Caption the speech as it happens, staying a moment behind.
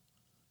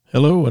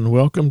Hello and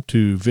welcome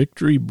to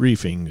Victory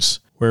Briefings,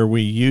 where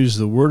we use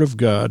the Word of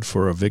God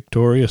for a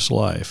victorious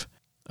life.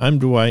 I'm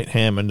Dwight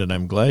Hammond, and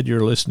I'm glad you're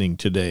listening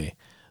today.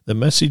 The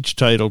message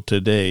titled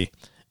today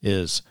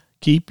is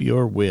Keep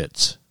Your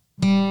Wits.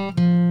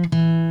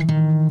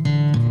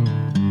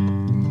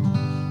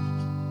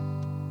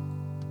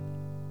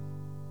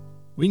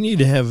 We need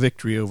to have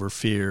victory over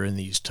fear in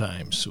these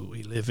times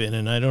we live in,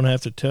 and I don't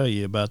have to tell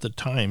you about the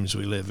times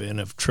we live in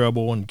of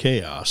trouble and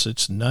chaos.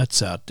 It's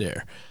nuts out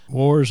there.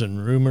 Wars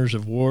and rumors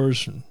of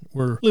wars.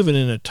 We're living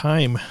in a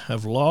time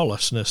of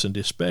lawlessness and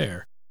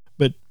despair.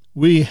 But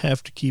we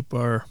have to keep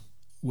our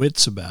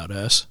wits about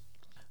us.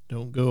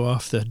 Don't go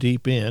off the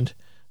deep end.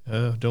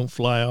 Don't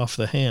fly off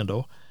the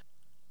handle.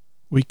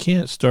 We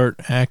can't start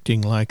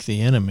acting like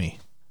the enemy.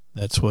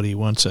 That's what he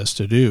wants us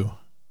to do.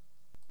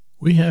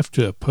 We have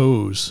to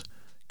oppose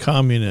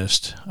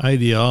communist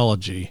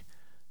ideology,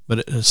 but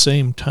at the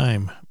same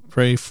time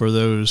pray for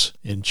those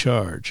in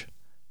charge.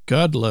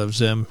 God loves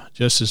them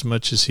just as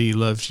much as he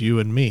loves you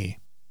and me.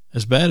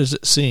 As bad as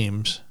it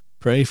seems,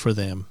 pray for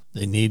them.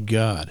 They need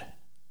God.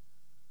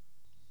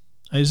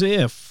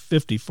 Isaiah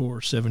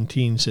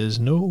 54:17 says,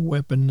 "No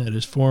weapon that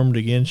is formed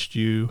against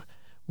you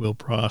will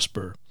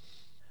prosper.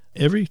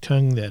 Every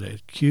tongue that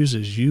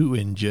accuses you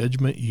in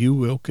judgment you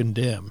will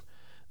condemn.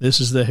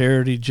 This is the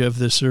heritage of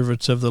the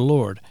servants of the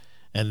Lord,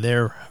 and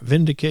their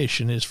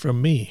vindication is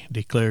from me,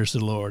 declares the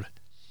Lord."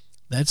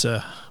 That's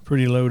a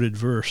pretty loaded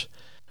verse.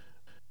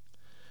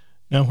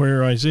 Now,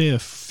 where Isaiah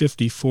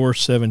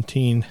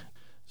 54:17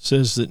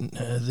 says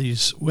that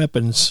these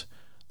weapons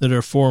that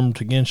are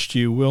formed against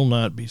you will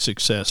not be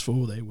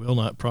successful, they will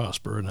not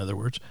prosper, in other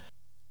words,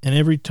 and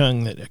every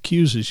tongue that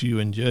accuses you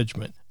in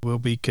judgment will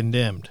be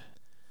condemned.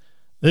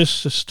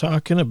 This is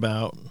talking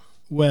about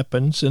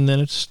weapons, and then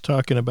it's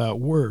talking about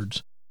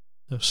words.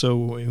 So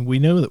we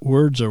know that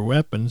words are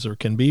weapons, or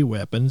can be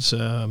weapons.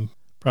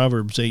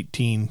 Proverbs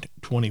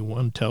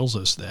 18:21 tells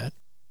us that.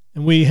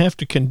 And we have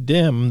to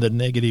condemn the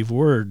negative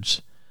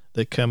words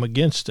that come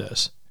against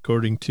us,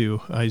 according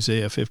to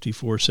Isaiah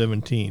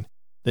 54:17.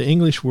 The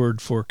English word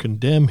for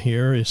condemn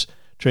here is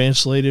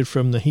translated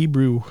from the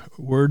Hebrew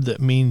word that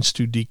means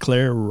to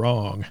declare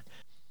wrong.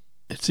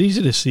 It's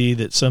easy to see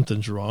that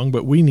something's wrong,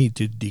 but we need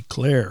to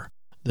declare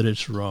that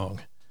it's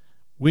wrong.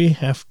 We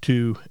have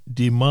to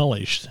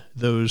demolish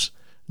those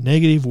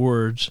negative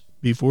words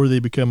before they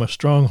become a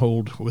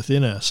stronghold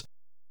within us.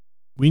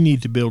 We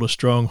need to build a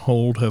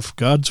stronghold of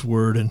God's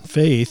word and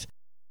faith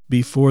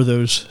before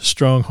those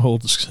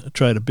strongholds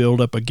try to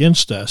build up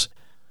against us.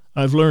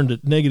 I've learned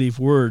that negative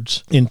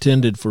words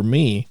intended for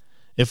me,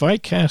 if I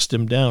cast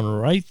them down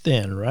right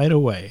then, right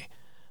away,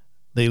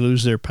 they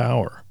lose their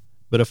power.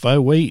 But if I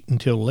wait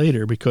until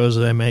later because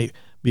I may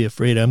be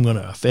afraid I'm going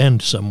to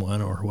offend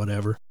someone or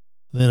whatever,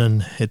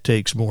 then it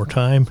takes more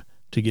time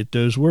to get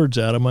those words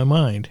out of my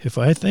mind. If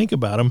I think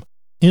about them,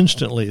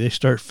 instantly they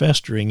start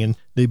festering and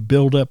they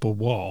build up a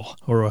wall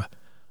or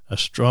a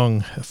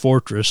strong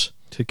fortress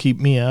to keep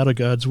me out of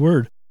God's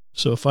word.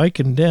 So if I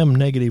condemn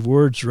negative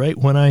words right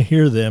when I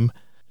hear them,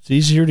 it's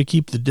easier to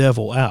keep the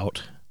devil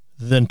out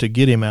than to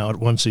get him out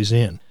once he's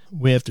in.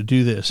 We have to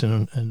do this,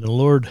 and the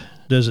Lord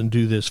doesn't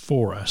do this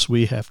for us.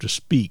 We have to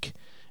speak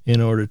in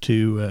order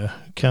to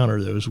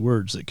counter those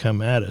words that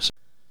come at us.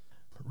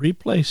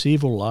 Replace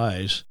evil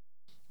lies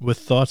with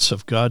thoughts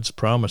of God's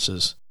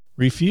promises.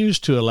 Refuse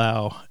to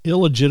allow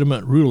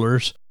illegitimate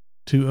rulers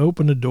to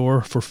open a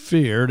door for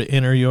fear to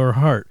enter your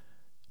heart.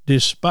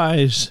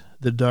 Despise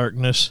the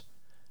darkness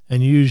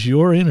and use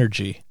your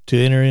energy to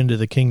enter into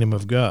the kingdom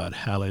of God.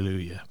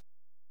 Hallelujah.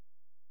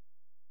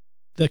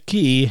 The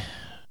key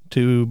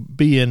to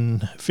being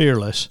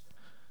fearless,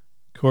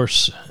 of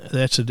course,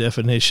 that's a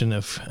definition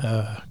of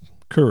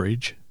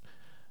courage.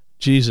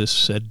 Jesus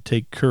said,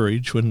 "Take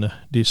courage," when the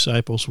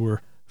disciples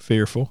were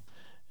fearful.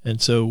 And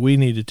so we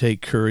need to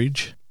take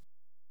courage.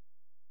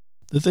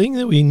 The thing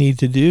that we need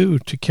to do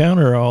to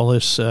counter all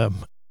this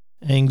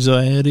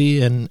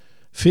anxiety and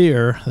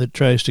fear that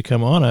tries to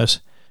come on us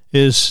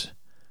is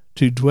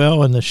to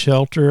dwell in the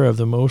shelter of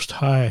the Most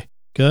High.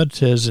 God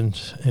says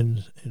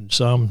in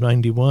Psalm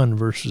 91,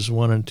 verses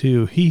 1 and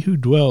 2, "He who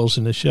dwells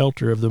in the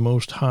shelter of the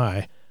Most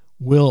High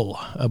will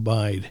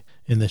abide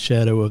in the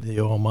shadow of the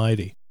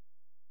Almighty.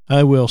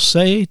 I will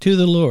say to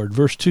the Lord,"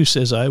 verse 2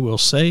 says, "I will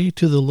say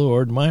to the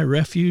Lord, my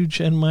refuge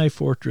and my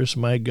fortress,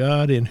 my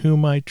God in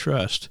whom I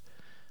trust."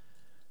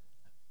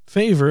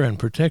 Favor and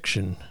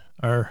protection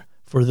are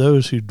for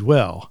those who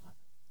dwell,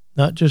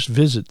 not just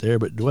visit there,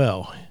 but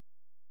dwell.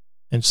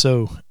 And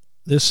so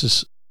this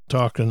is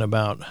talking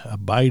about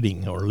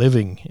abiding or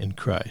living in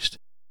Christ.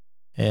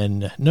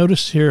 And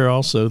notice here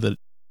also that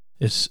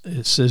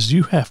it says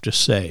you have to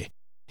say,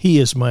 "He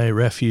is my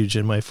refuge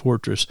and my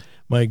fortress,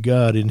 my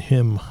God, in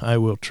him I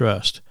will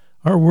trust."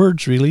 Our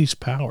words release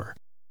power.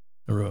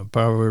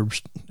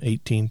 Proverbs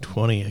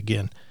 18:20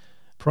 again.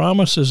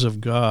 Promises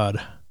of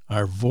God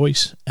are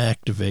voice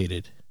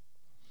activated.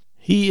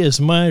 "He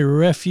is my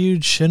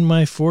refuge and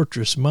my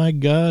fortress, my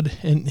God,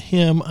 in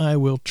him I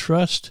will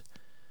trust."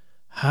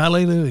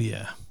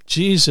 Hallelujah.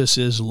 Jesus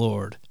is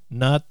Lord,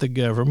 not the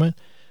government.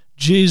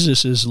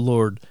 Jesus is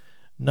Lord,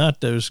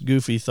 not those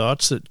goofy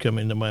thoughts that come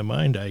into my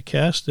mind. I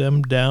cast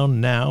them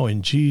down now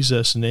in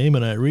Jesus' name,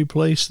 and I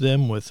replace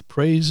them with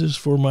praises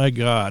for my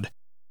God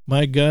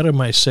and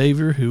my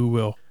Savior, who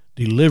will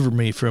deliver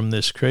me from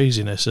this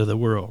craziness of the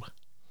world.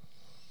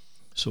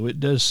 So it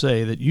does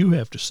say that you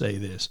have to say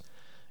this.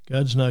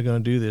 God's not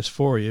going to do this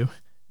for you.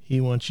 He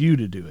wants you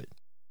to do it.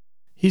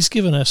 He's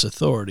given us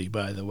authority,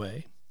 by the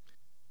way.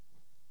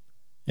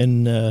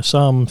 In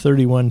Psalm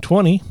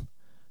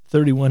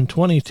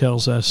 31:20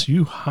 tells us,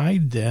 you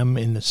hide them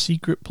in the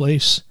secret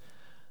place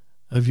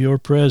of your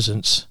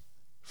presence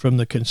from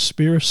the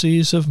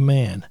conspiracies of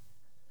man.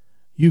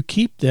 You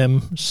keep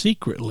them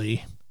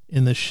secretly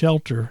in the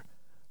shelter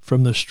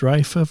from the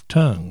strife of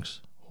tongues.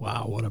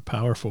 Wow, what a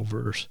powerful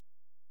verse.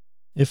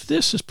 If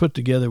this is put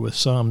together with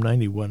Psalm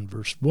 91,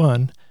 verse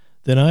 1,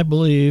 then I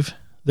believe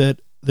that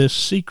this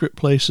secret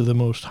place of the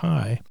Most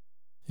High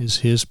is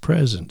His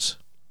presence.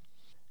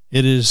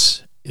 It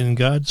is in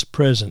God's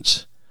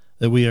presence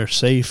that we are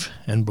safe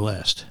and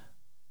blessed.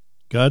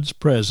 God's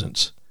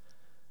presence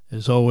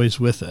is always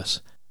with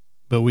us,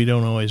 but we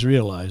don't always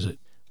realize it.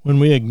 When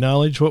we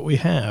acknowledge what we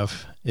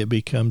have, it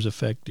becomes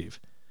effective.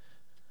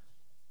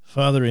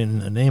 Father, in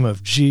the name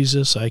of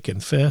Jesus, I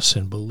confess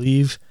and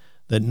believe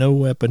that no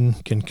weapon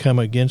can come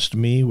against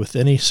me with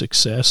any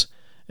success,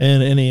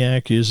 and any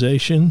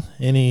accusation,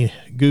 any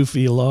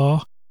goofy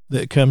law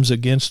that comes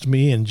against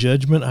me in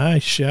judgment, I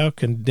shall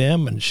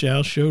condemn and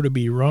shall show to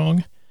be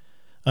wrong.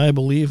 I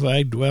believe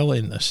I dwell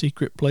in the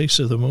secret place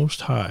of the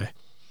Most High.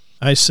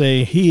 I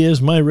say, He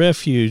is my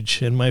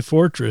refuge and my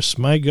fortress,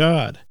 my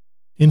God.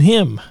 In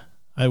Him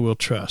I will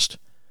trust.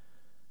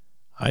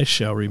 I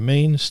shall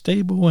remain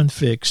stable and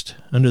fixed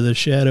under the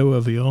shadow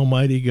of the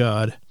Almighty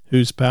God,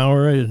 whose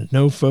power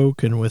no foe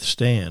can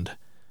withstand.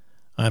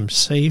 I'm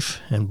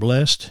safe and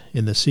blessed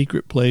in the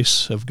secret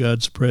place of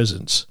God's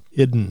presence,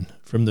 hidden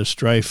from the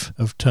strife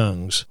of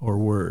tongues or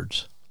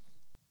words.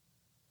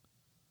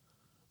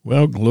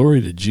 Well,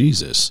 glory to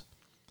Jesus.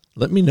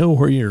 Let me know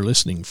where you're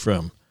listening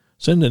from.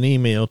 Send an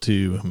email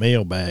to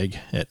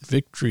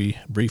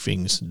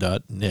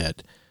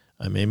mailbag@victorybriefings.net.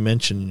 I may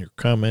mention your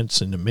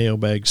comments in the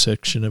mailbag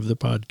section of the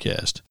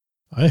podcast.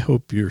 I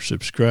hope you're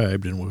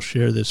subscribed and will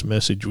share this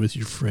message with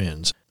your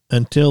friends.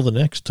 Until the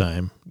next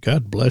time,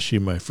 God bless you,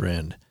 my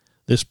friend.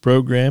 This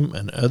program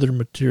and other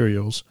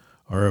materials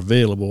are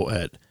available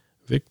at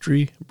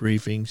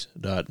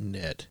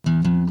victorybriefings.net.